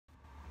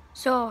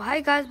So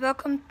hi guys,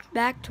 welcome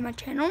back to my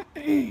channel.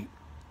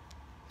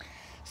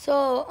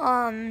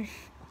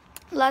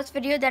 Last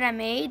video that I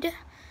made,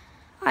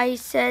 I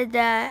said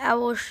that I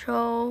will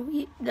show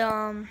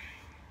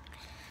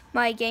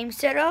my game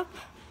setup.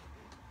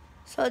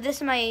 So this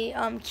is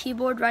my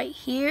keyboard right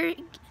here.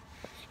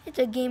 It's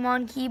a Game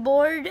On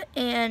keyboard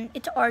and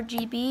it's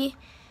RGB.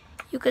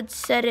 You could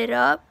set it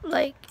up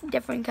like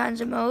different kinds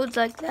of modes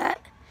like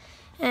that,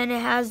 and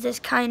it has this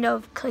kind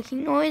of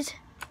clicking noise,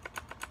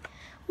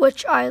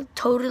 which I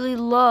totally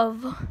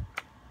love.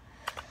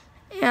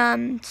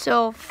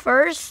 So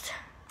first,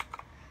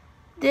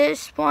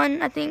 this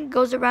one I think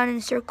goes around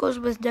in circles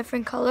with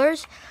different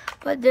colors,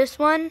 but this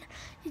one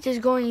is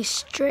just going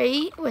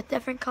straight with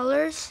different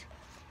colors.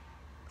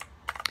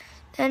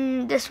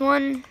 Then this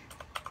one,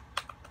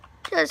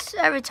 just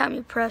every time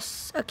you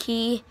press a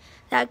key,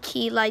 that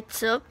key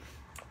lights up.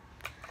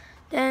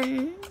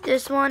 Then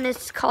this one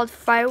is called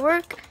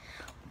Firework.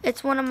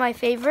 It's one of my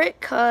favorite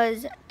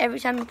because every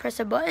time you press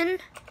a button,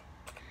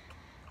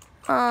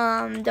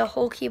 the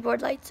whole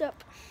keyboard lights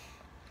up.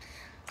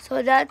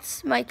 So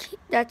that's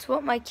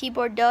what my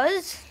keyboard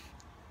does.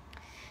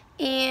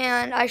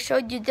 And I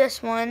showed you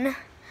this one.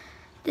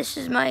 This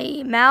is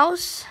my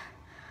mouse,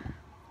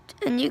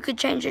 and you could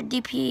change your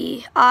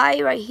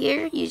DPI right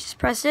here. You just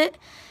press it.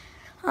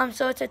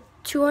 So it's a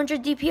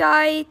 200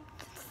 DPI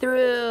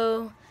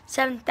through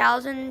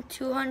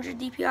 7,200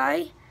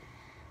 DPI.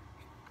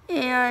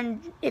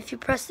 And if you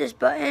press this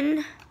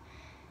button,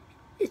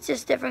 it's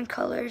just different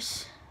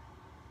colors.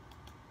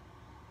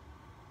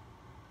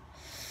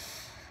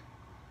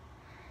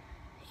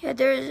 Yeah,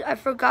 I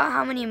forgot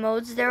how many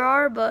modes there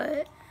are,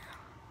 but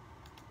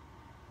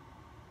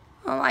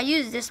I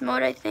use this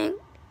mode, I think.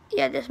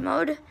 Yeah, this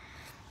mode.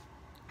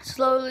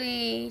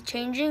 Slowly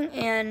changing,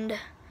 and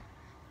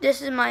this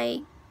is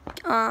my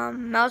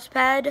mouse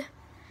pad.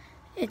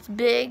 It's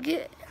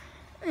big,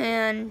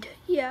 and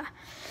yeah.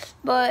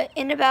 But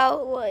in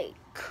about like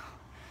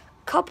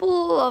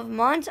couple of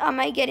months, I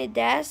might get a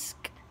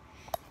desk,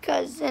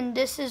 and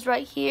this is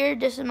right here.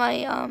 This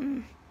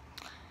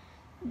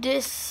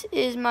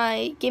is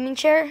my gaming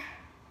chair.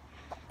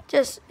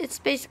 It's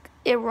basic.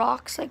 It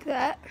rocks like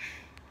that.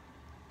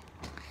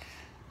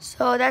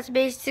 So that's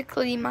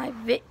basically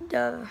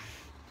the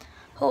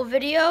whole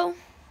video,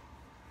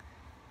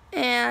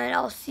 and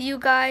I'll see you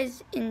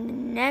guys in the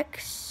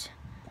next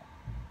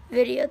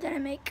video that I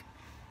make.